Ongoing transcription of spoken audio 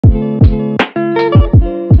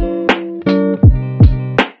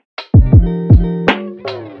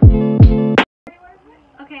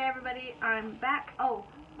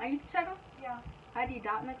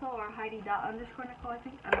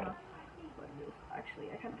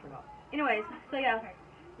actually. I kind of forgot. Anyways, so yeah,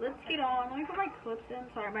 let's get on. Let me put my clips in.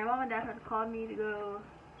 Sorry, my mom and dad had called me to go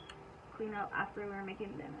clean up after we were making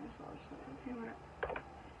dinner, so I was just like, okay, whatever.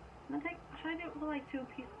 I'm gonna should I put like 2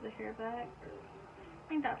 pieces of hair back? I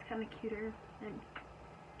think that's kind of cuter than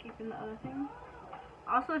keeping the other thing.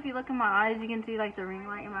 Also, if you look in my eyes, you can see like the ring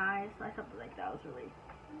light in my eyes. So I thought like that was really.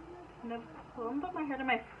 I'm gonna put my hair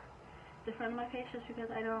to the front of my face just because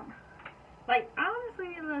I don't like. I honestly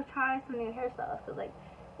need to try some new hairstyles because like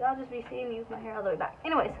y'all just be seeing me use my hair all the way back.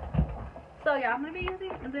 Anyways, so yeah, I'm gonna be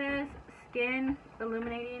using these skin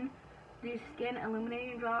illuminating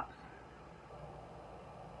drops.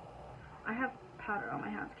 I have powder on my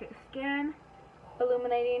hands. Okay, skin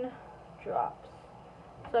illuminating drops.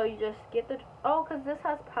 So you just get the because this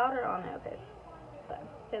has powder on it. Okay,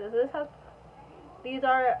 so, this has. These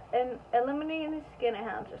are an illuminating skin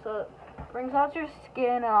enhancer, so it brings out your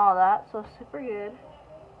skin and all that. So super good.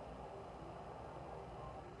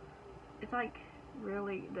 It's like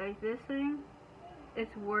really like this thing.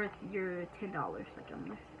 It's worth your $10. Like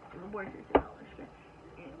I'm worth your $10.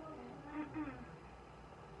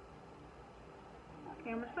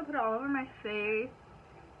 Okay, I'm just gonna put it all over my face.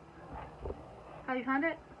 Have you found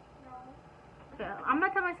it? No. Okay, I'm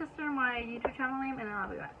gonna tell my sister my YouTube channel name and then I'll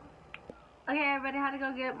be back. Okay, everybody had to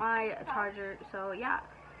go get my charger, so yeah.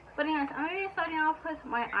 But anyways, I'm gonna be starting off with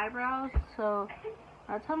my eyebrows. So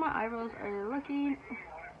that's how my eyebrows are looking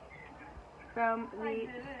from the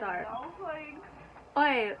start.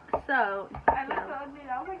 Okay, so I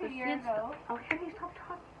was like a year ago. Oh, can you stop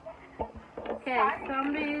talking? Okay, so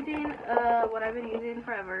I'm gonna be using what I've been using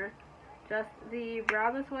forever. Just the Brow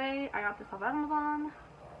This Way. I got this off Amazon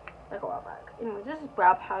like a while back. Anyway, this is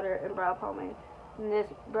brow powder and brow pomade. And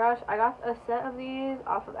this brush, I got a set of these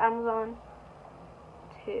off of Amazon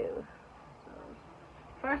too. So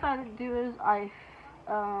first I do is I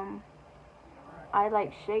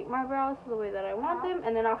like shape my brows the way that I want them,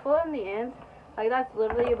 and then I'll fill in the ends. Like that's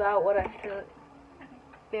literally about what I should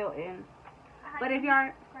fill in. But if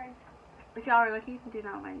y'all are lucky, do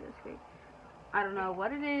not mind this scrape. I don't know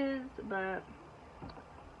what it is, but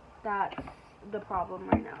that's the problem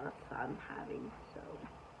right now that I'm having. So,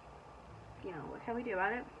 you know, what can we do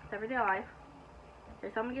about it? It's everyday life. So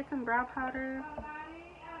I'm gonna get some brow powder,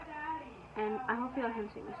 and I hope y'all can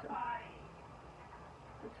see me. So,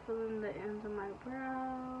 let's fill in the ends of my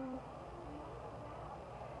brow.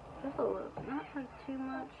 Just a little, not like too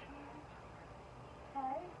much.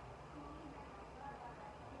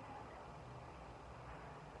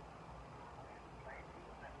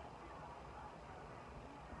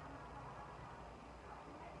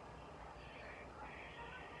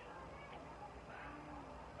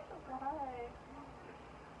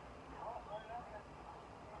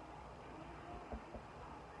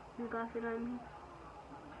 You got it on me.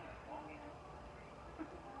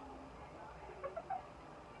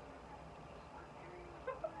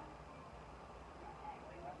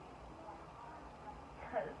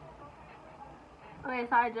 Okay,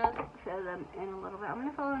 so I just filled them in a little bit. I'm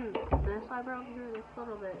gonna fill in this eyebrow here, this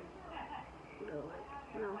little bit, no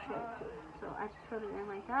shape to it. So I just filled it in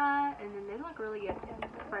like that, and then they look really good,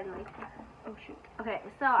 finally. Oh shoot. Okay,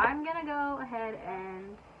 so I'm gonna go ahead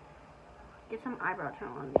and get some eyebrow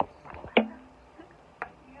trim on these.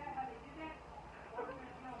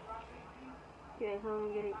 Okay, so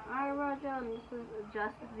I'm getting eyebrow gel, and this is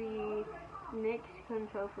just the NYX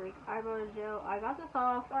Control Freak eyebrow gel. I got this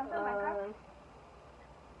off I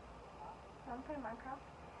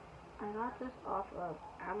got this off of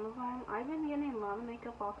Amazon. I've been getting a lot of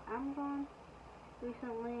makeup off Amazon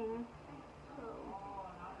recently, so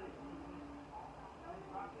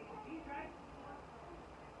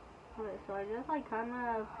okay, so I just like kind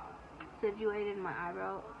of situated my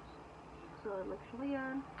eyebrow so it looks really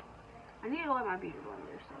good. I need to go with my beauty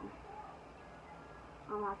blender, so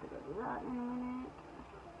I'll have to go do that in a minute.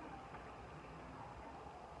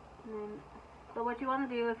 And then, so what you want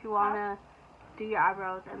to do if you want to do your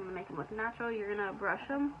eyebrows and make them look natural, you're going to brush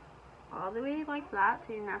them all the way like that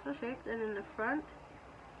to your natural shapes, and in the front,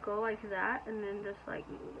 go like that, and then just like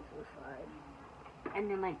move it to the side.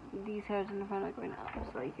 And then like these hairs in the front are going up,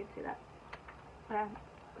 so you can see that. Okay,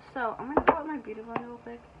 so I'm going to go with my beauty blender real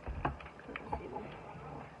quick.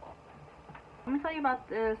 Let me tell you about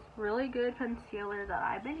this really good concealer that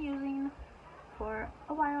I've been using for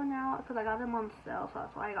a while now, because I got them on sale, so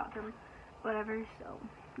that's why I got them. Whatever, so,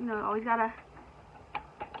 you know, always gotta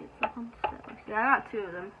get stuff on sale. See, I got 2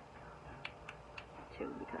 of them.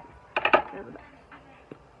 2, because they're the best.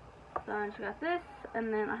 So I just got this,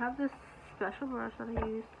 and then I have this special brush that I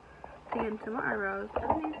use to get into my eyebrows.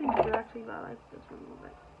 I've been using 2 actually, but I like this one a little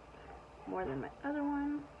bit more than my other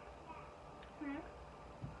one.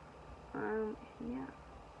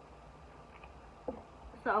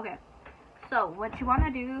 So, okay. So, what you want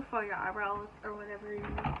to do for your eyebrows or whatever you...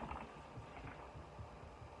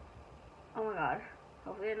 Oh my god.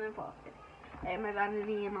 Hopefully it didn't fall. And my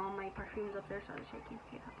vanity and all my perfumes up there started shaking.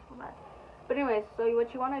 Okay, that's so bad. But anyways, so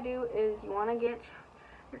what you want to do is you want to get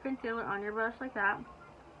your concealer on your brush like that.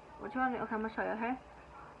 What you want to do... Okay, I'm going to show you, okay?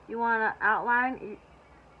 You want to outline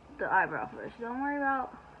the eyebrow first. Don't worry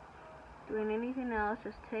about doing anything else.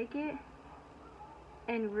 Just take it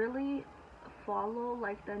and really follow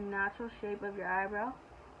like the natural shape of your eyebrow,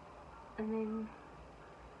 and then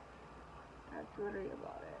that's literally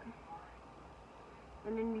about it.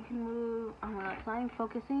 And then you can move. Oh my god, it's not even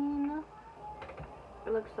focusing.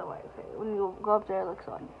 It looks so white. Okay, when you go up there, it looks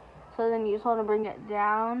so white. So then you just want to bring it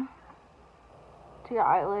down to your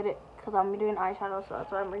eyelid, because I'm doing eyeshadow, so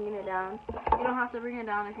that's why I'm bringing it down. You don't have to bring it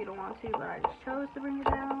down if you don't want to, but I just chose to bring it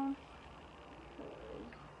down.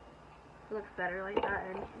 It looks better like that,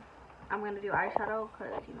 and I'm going to do eyeshadow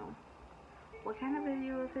because, you know, what kind of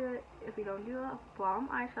video is it if you don't do a bomb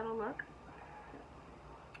eyeshadow look?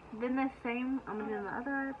 Then the same, I'm going to do the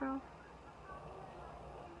other eyebrow.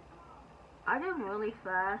 I do them really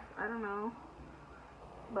fast, I don't know.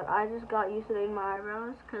 But I just got used to doing my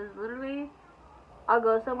eyebrows because literally, I'll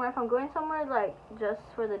go somewhere. If I'm going somewhere, like, just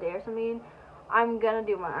for the day or something, I'm going to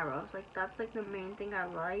do my eyebrows. Like, that's, like, the main thing I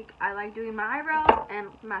like. I like doing my eyebrows and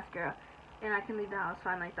mascara. And I can leave the house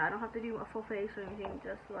fine like that. I don't have to do a full face or anything,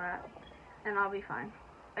 just that. And I'll be fine.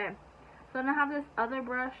 Okay. So then I have this other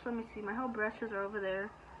brush. Let me see. My whole brushes are over there.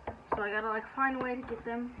 So I gotta like find a way to get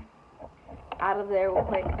them out of there real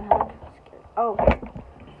quick. And I'm scared. Oh, okay.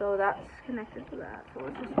 So that's connected to that. So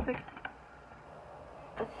let's just pick.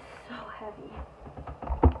 It's so heavy.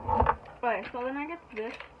 Alright, so then I get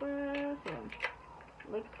this brush.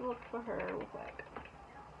 Let's look for her real quick.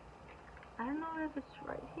 I don't know if it's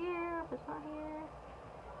right here, if it's not here.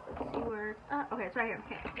 Let's see where it's okay, it's right here.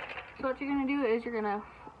 Okay. So what you're gonna do is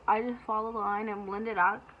I just follow the line and blend it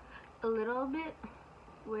out a little bit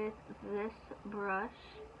with this brush.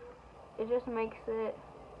 It just makes it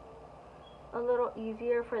a little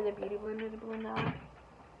easier for the beauty blender to blend out.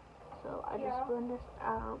 So I just blend this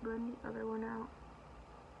out, blend the other one out.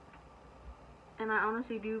 And I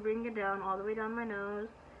honestly do bring it down all the way down my nose.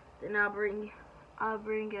 Then I'll bring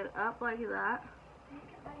it up like that.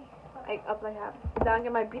 Like up like that. Then I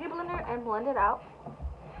get my beauty blender and blend it out.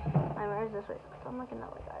 Where's this way? So I'm looking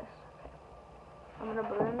that way, guys. Okay. I'm gonna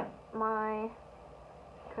blend my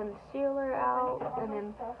concealer out, and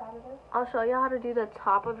then I'll show you how to do the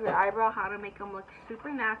top of your eyebrow, how to make them look super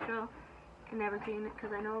natural and everything.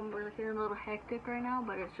 Because I know I'm looking a little hectic right now,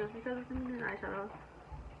 but it's just because I'm doing eyeshadow.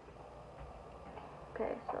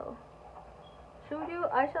 Okay, so. Should we do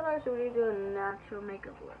eyeshadow or should we do a natural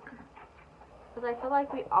makeup look? Because I feel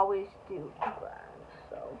like we always do that.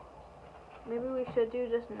 So maybe we should do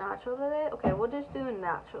just natural today. Okay, we'll just do a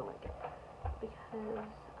natural makeup. Because, I don't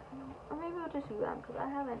know. Or maybe we'll just do glam because I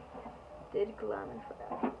haven't did glam in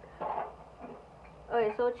forever.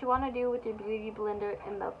 Okay, so what you want to do with your beauty blender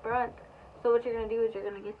in the front. So what you're going to do is you're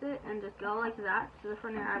going to get it and just go like that to the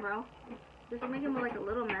front of your eyebrow. Just make them like a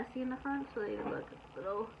little messy in the front so they look a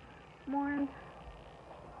little more.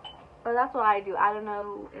 Or that's what I do. I don't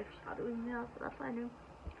know if y'all do anything else, but that's what I do.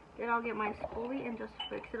 Then I'll get my spoolie and just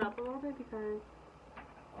fix it up a little bit because,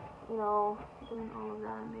 you know, doing all of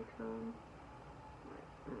that makes them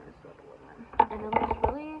mess up a little bit. And it looks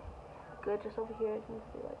really good just over here. It needs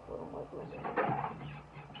to be like a little more blended.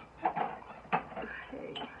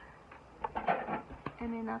 Okay.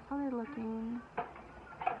 And then that's how they're looking.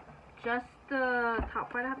 Just the top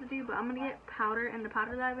part I have to do, but I'm going to get powder, and the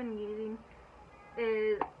powder that I've been using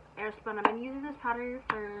is Airspun. I've been using this powder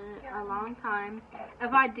for a long time.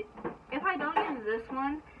 If I don't use this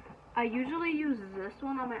one, I usually use this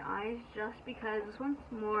one on my eyes just because this one's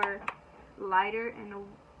more lighter and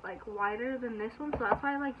like wider than this one, so that's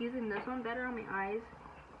why I like using this one better on my eyes.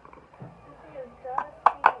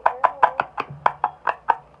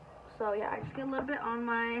 So yeah, I just get a little bit on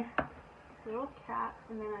my little cap,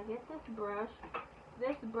 and then I get this brush.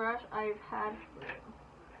 This brush I've had for,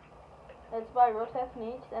 it's by Real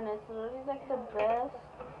Techniques, and it's literally like the best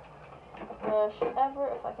brush ever,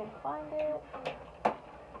 if I can find it.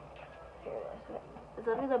 Here it is. It's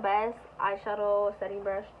literally the best eyeshadow setting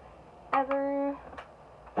brush ever.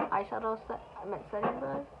 Setting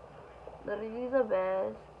brush. Literally the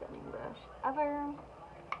best setting brush ever.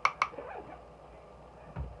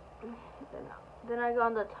 Then I go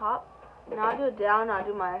on the top. Now I do it down. I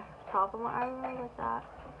do my top of my eyebrow like that.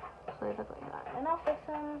 So they look like that. And I'll fix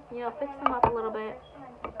them. You know, fix them up a little bit.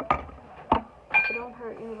 It don't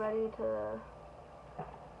hurt anybody to,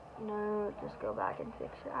 no, just go back and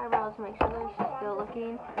fix your eyebrows, make sure they're still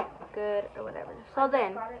looking good or whatever. So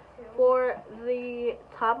then, for the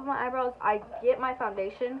top of my eyebrows, I get my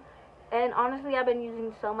foundation. And honestly, I've been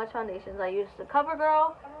using so much foundations. I use the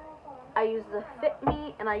CoverGirl, I use the Fit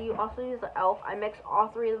Me, and I also use the e.l.f. I mix all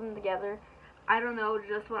three of them together. I don't know,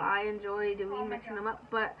 just what I enjoy doing, mixing them up.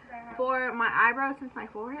 But for my eyebrows, since my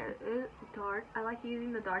forehead is dark, I like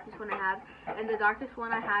using the darkest one I have. And the darkest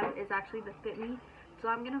one I have is actually the Fit Me. So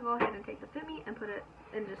I'm going to go ahead and take the Fit Me and put it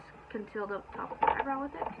and just conceal the top of my eyebrow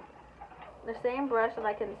with it. The same brush that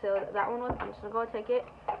I concealed that one with, I'm just going to go take it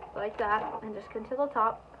like that and just conceal the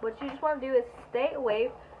top. What you just want to do is stay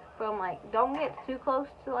away from, like, don't get too close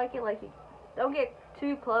to don't get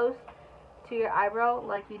too close to your eyebrow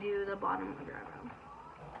like you do the bottom of your eyebrow.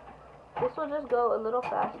 This will just go a little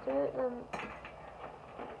faster than,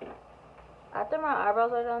 after my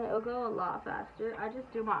eyebrows are done, it'll go a lot faster. I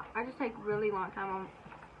just take a really long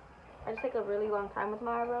time with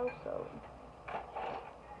my eyebrows, so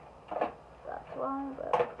that's why.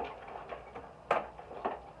 But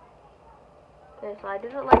okay, so I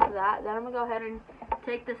did it like that. Then I'm gonna go ahead and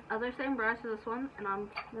take this other same brush as this one, and I'm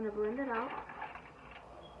gonna blend it out.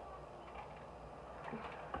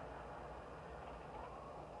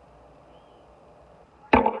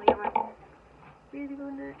 Beauty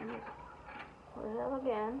blender and just put it up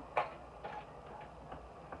again,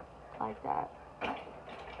 like that.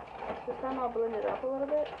 This time I'll blend it up a little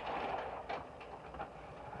bit.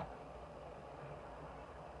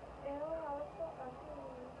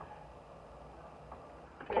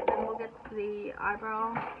 Okay, then we'll get the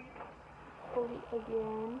eyebrow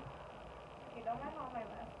again.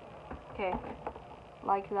 Okay,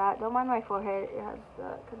 like that. Don't mind my forehead, it has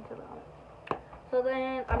the concealer on it. So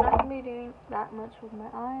then, I'm not going to be doing that much with my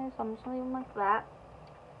eyes, so I'm just going to leave them like that.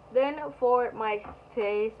 Then, for my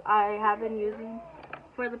face, I have been using,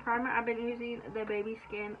 for the primer, I've been using the Baby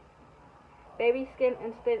Skin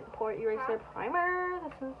Instant Pore Eraser Primer.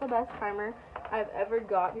 This is the best primer I've ever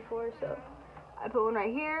got before, so I put one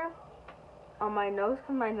right here on my nose,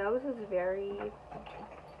 because my nose is very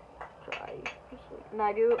dry. And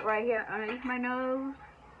I do it right here underneath my nose,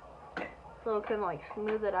 so it can, like,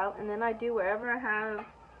 smooth it out. And then I do wherever I have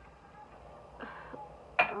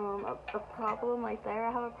a problem, like there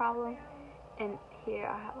I have a problem, and here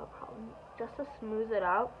I have a problem, just to smooth it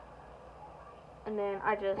out. And then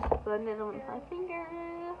I just blend it in with my finger.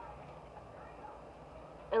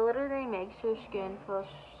 It literally makes your skin feel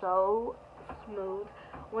so smooth.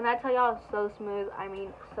 When I tell y'all it's so smooth, I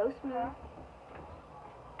mean so smooth.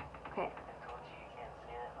 Okay.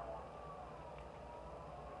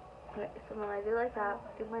 Okay, so when I do like that,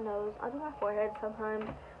 do my nose, I'll do my forehead sometimes.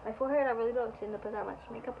 My forehead, I really don't tend to put that much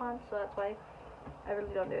makeup on, so that's why I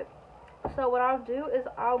really don't do it. So what I'll do is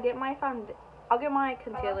I'll get my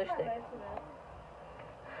concealer stick.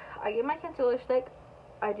 I get my concealer stick.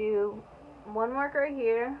 I do one mark right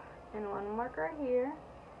here and one mark right here,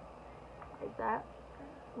 like that.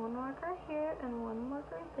 One mark right here and one mark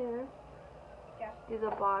right there. Do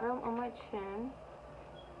the bottom of my chin.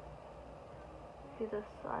 Do the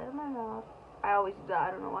side of my mouth. I always do that,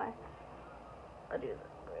 I don't know why. I do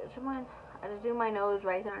the bridge of mine. I just do my nose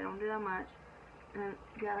right there, I don't do that much. And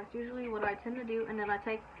yeah, that's usually what I tend to do. And then I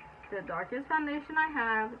take the darkest foundation I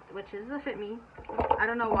have, which is the Fit Me. I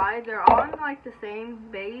don't know why, they're all in like the same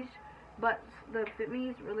beige, but the Fit Me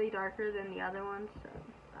is really darker than the other ones, so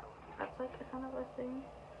that's like a kind of a thing.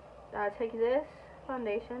 I take this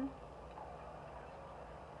foundation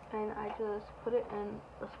and I just put it in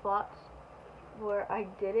the spots where I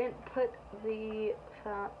didn't put the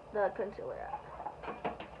concealer at.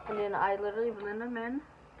 And then I literally blend them in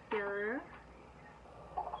together.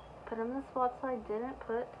 Put them in the spots I didn't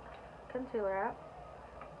put concealer at.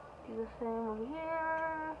 Do the same over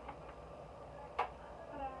here.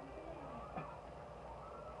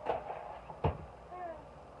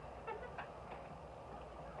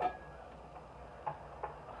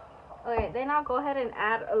 Okay, then I'll go ahead and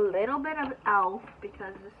add a little bit of e.l.f.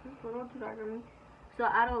 because this is a little too dark for me. So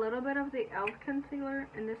I'll add a little bit of the e.l.f. concealer,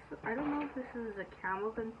 and this, I don't know if this is a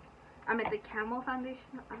camel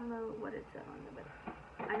foundation. I don't know what it said on it, but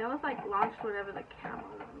I know it's like launched whatever the camel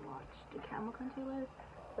one launched, the camel concealer.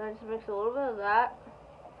 So I just mix a little bit of that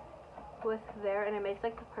with there, and it makes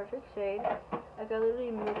like the perfect shade. Like I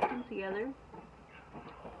literally mix them together.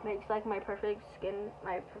 Makes like my perfect skin,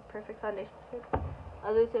 my perfect foundation shade.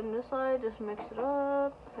 I'll do the same this side, just mix it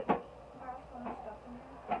up. Okay.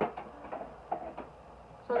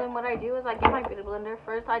 So then what I do is I get my beauty blender.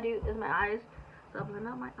 First I do is my eyes. So I'll blend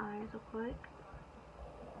out my eyes real quick.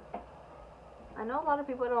 I know a lot of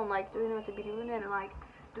people don't like doing it with the beauty blender and like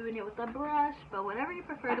doing it with a brush, but whatever you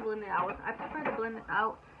prefer to blend it out with. I prefer to blend it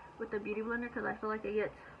out with the Beauty Blender because I feel like it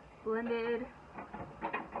gets blended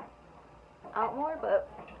out more, but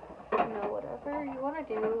you know, whatever you want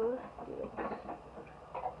to do it.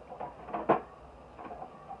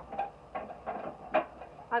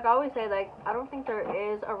 Like I always say, like, I don't think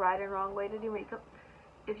there is a right and wrong way to do makeup.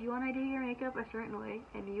 If you want to do your makeup a certain way,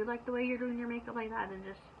 and you like the way you're doing your makeup like that, then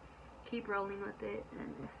just keep rolling with it.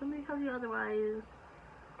 And if somebody tells you otherwise,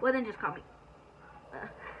 well, then just call me.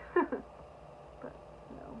 But,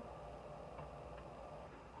 no.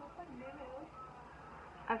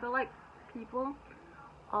 I feel like people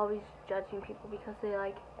always judging people because they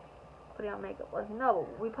like putting on makeup. Like, no,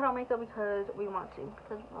 we put on makeup because we want to,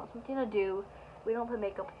 because we want something to do. We don't put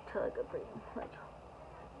makeup to look good for you. Like,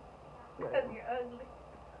 because you're ugly.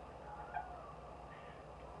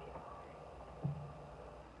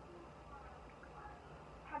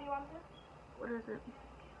 How do you want this? what is it?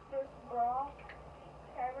 This bra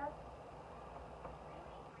camera.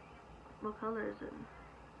 What color is it?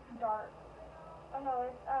 Dark. Oh no,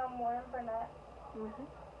 it's Warren Burnett.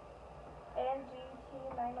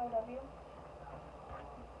 NGT90W.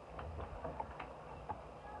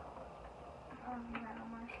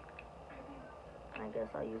 I guess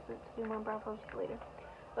I'll use it to do my brow pose later.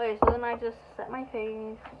 Okay, so then I just set my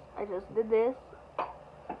face. I just did this.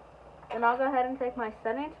 Then I'll go ahead and take my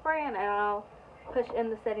setting spray and I'll push in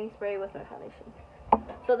the setting spray with my foundation.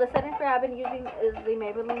 So the setting spray I've been using is the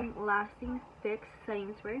Maybelline Lasting Fix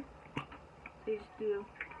setting spray. So you just do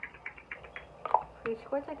 3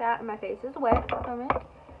 squirts like that, and my face is wet from it.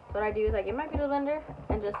 So what I do is I get my Beauty Blender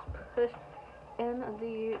and just push in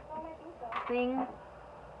the thing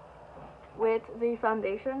with the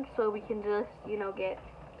foundation, so we can just, you know, get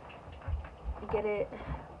it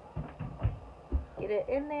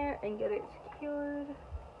in there and get it secured.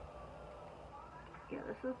 Yeah,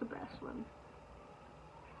 this is the best one.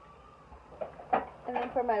 And then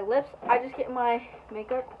for my lips, I just get my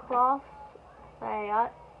makeup cloths that I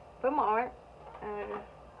got from Art and I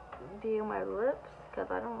just do my lips because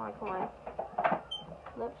I don't like my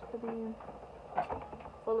lips to be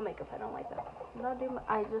full of makeup. I don't like that. And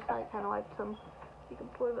I just like kind of wipe some. You can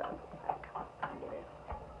pour it back and get it.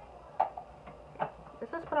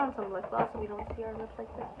 Let's just put on some lip gloss so we don't see our lips like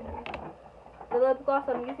this. The lip gloss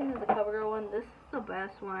I'm using is the CoverGirl one. This is the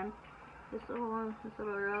best one. This little one, this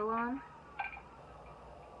little roll-on.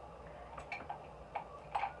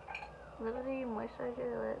 Literally moisturize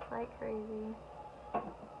your lips like crazy.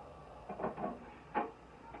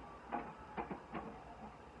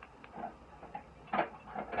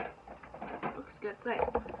 Looks good. Okay.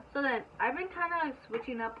 So then, I've been kind of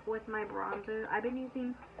switching up with my bronzer. I've been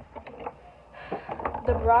using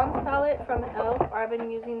the bronze palette from e.l.f. or I've been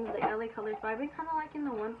using the LA Colors, but I've been kind of liking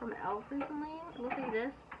the one from e.l.f. recently. It looks like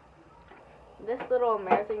this. This little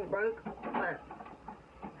American broke, but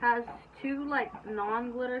has 2 like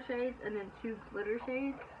non-glitter shades and then 2 glitter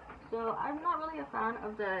shades. So I'm not really a fan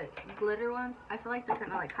of the glitter ones. I feel like they're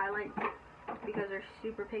kind of like highlights because they're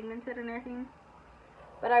super pigmented and everything.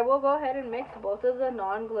 But I will go ahead and mix both of the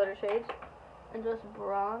non-glitter shades and just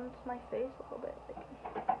bronze my face a little bit.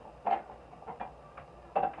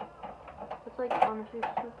 It's like honestly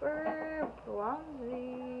super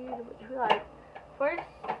bronzy, which we like for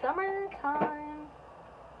summertime.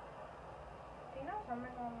 Do you know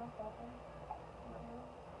summer's almost over?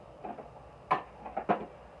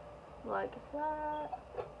 Like that.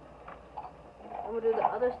 And we'll do the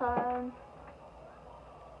other side.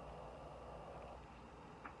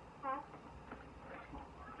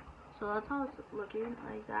 So that's how it's looking,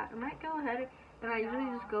 like that. I might go ahead and I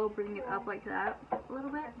usually just go bring it up like that a little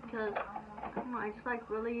bit because I don't know, I just like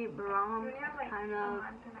really bronze kind of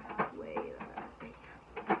way that I think.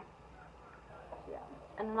 Yeah.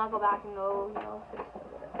 And then I'll go back and go, you know, fix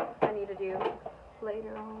whatever I need to do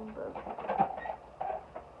later on, but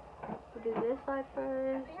we'll do this side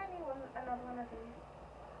first. I think I need another one of these.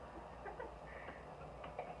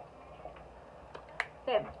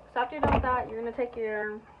 Okay, so after you're done with that, you're going to take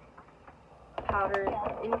your powder,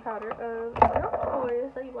 any powder of your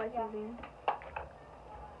choice that you like using.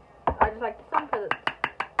 I just like this one because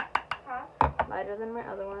it's lighter than my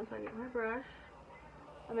other one, so I get my brush.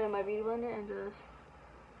 I mean my Beauty Blender and just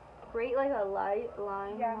create like a light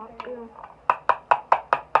line.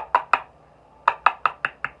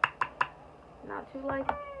 Not too like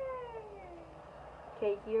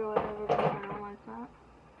cakey or whatever, but I don't like that.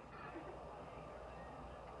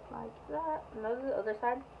 Like that. And those are the other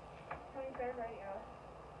side.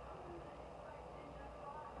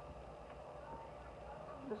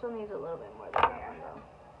 This one needs a little bit more than that one though.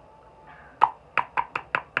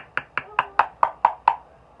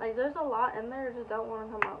 Like, there's a lot in there, I just don't want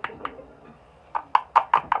to come out for some reason.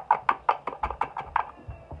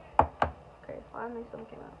 Okay, finally some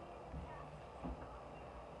came out.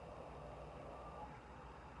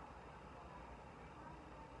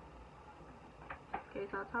 Okay,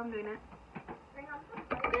 so that's how I'm doing it.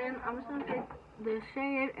 Then I'm just gonna take this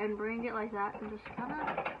shade and bring it like that and just kind of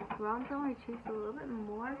bronze on my cheeks a little bit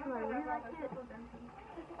more because I really like it.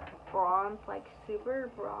 Bronze, like super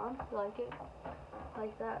bronze, like it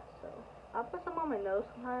like that. So I'll put some on my nose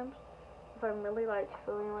sometimes if I'm really like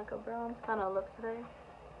feeling like a bronze kind of look today.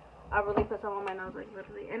 I really put some on my nose, like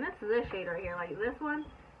literally, and it's this shade right here. Like this one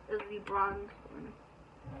is the bronze one.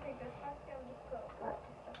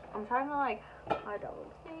 I'm trying to like hide that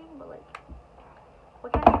little thing, but like,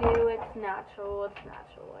 what can you do? It's natural. It's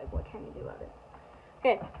natural. Like, what can you do about it?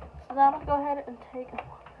 Okay, so now I'm gonna go ahead and take.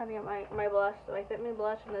 I get my blush. So I Fit Me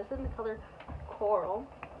blush, and this is in the color Coral.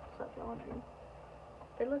 So if you're wondering,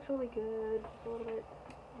 it looks really good. Just a little bit.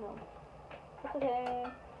 No, it's okay.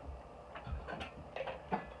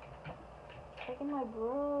 Taking my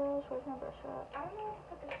brush. Where's my brush at? I don't know what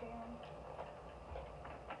to put this in.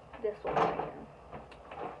 This one right here.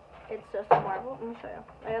 It's just a marble. Let me show you.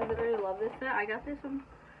 I literally love this set. I got this from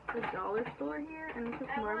the dollar store here, and it's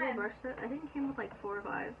just marble brush set. I think it came with like 4 or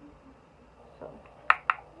 5. So,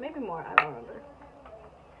 maybe more. I don't remember.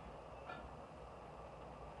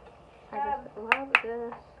 I just love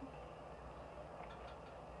this.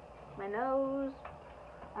 My nose.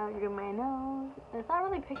 I do my nose. It's not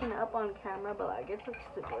really picking up on camera, but like it's like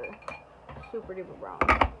super duper brown.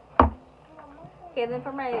 Okay, then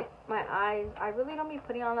for my eyes, I really don't be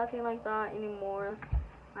putting on nothing like that anymore.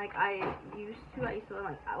 Like I used to wear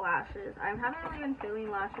like lashes. I haven't really been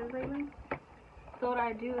feeling lashes lately. So what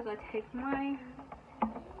I do is I take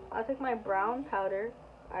my brown powder,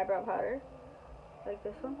 eyebrow powder, like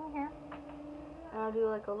this one right here, and I'll do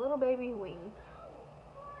like a little baby wing.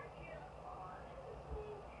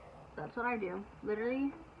 That's what I do.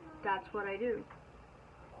 Literally, that's what I do.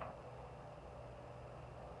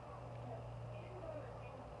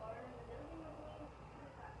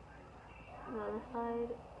 On the other side,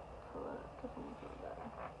 doesn't look so better.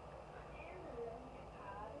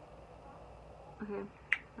 Okay,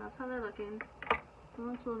 that's how they're looking. It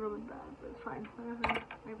looks a little bit bad, but it's fine. Whatever.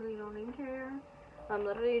 I really don't even care. I'm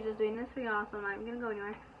literally just doing this for y'all, so I'm not even gonna go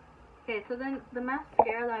anywhere. Okay, so then the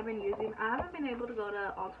mascara that I've been using, I haven't been able to go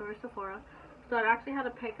to Ulta or Sephora, so I actually had to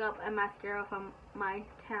pick up a mascara from my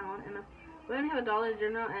town, and we only have a Dollar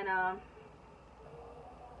General and a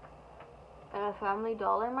Family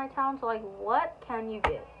Dollar in my town, so like what can you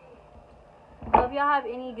get? So if y'all have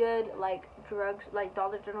any good like drugs, like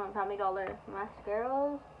Dollar General and Family Dollar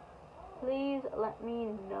mascaras, please let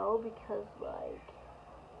me know, because like,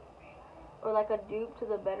 or like a dupe to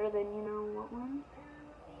the Better Than You Know What one,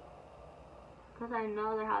 because I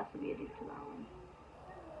know there has to be a dupe to that one.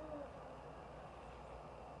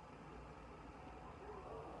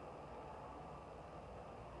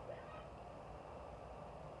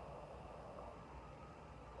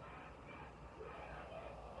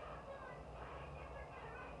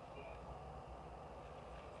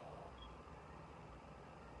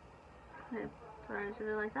 Okay, so I just do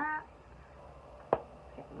it like that.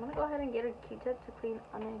 Okay, I'm gonna go ahead and get a Q-tip to clean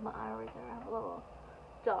underneath my eye right there. I have a little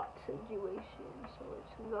dot situation, so we're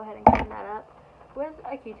just gonna go ahead and clean that up with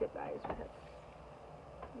a Q-tip, guys, because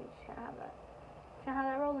we just can't have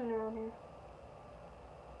that rolling around here.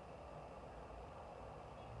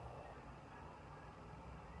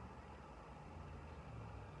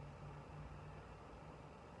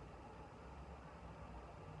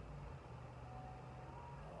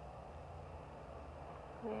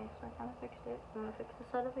 Okay, so I kind of fixed it. I'm gonna fix this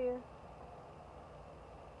side over here.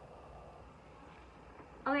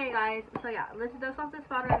 Okay, guys, so yeah, let's dust off this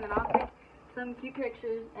powder, and then I'll take some cute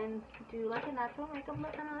pictures and do like a natural makeup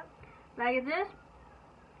look kind of look. Like this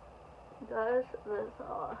does this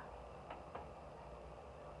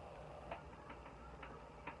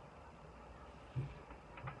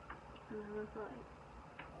and it looks like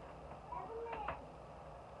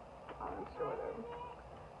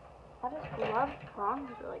I just love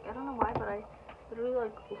bronzer. Like, I don't know why, but I literally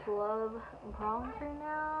like love bronzer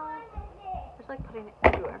now. It's like putting it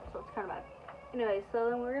everywhere, so it's kind of bad. Anyway, so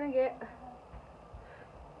then we're gonna get.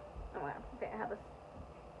 Oh wow. Okay, I have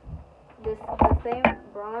the same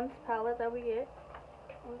bronze palette that we get.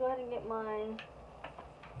 I'm gonna go ahead and get my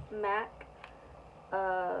MAC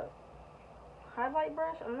highlight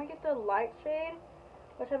brush. I'm gonna get the light shade,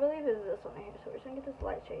 which I believe is this one right here. So we're just gonna get this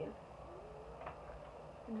light shade.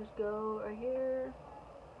 And just go right here.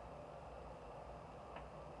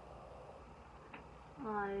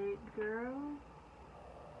 Light girl.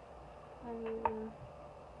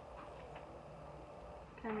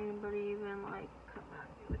 Can't anybody even like come at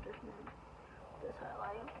me with this name, this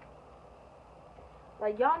highlight.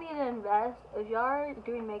 Like, y'all need to invest. If y'all are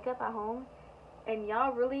doing makeup at home and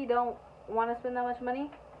y'all really don't want to spend that much money,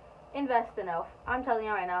 invest in e.l.f. I'm telling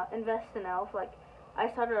you right now, invest in e.l.f. Like,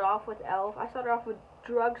 I started off with e.l.f. I started off with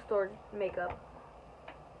drugstore makeup.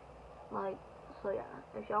 Like, so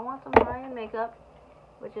yeah, if y'all want some high-end makeup,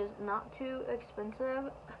 which is not too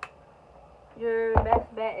expensive, your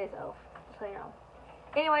best bet is e.l.f. So you know.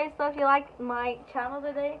 Anyways, so if you like my channel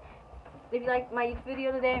today, if you like my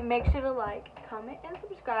video today, make sure to like, comment, and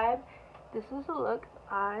subscribe. This is the look,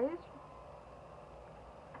 eyes,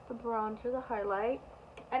 the bronzer, the highlight.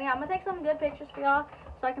 And yeah, I'm gonna take some good pictures for y'all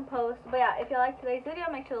so I can post. But yeah, if you like today's video,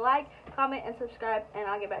 make sure to like, comment, and subscribe, and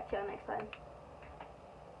I'll get back to y'all next time.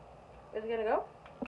 Is it gonna go?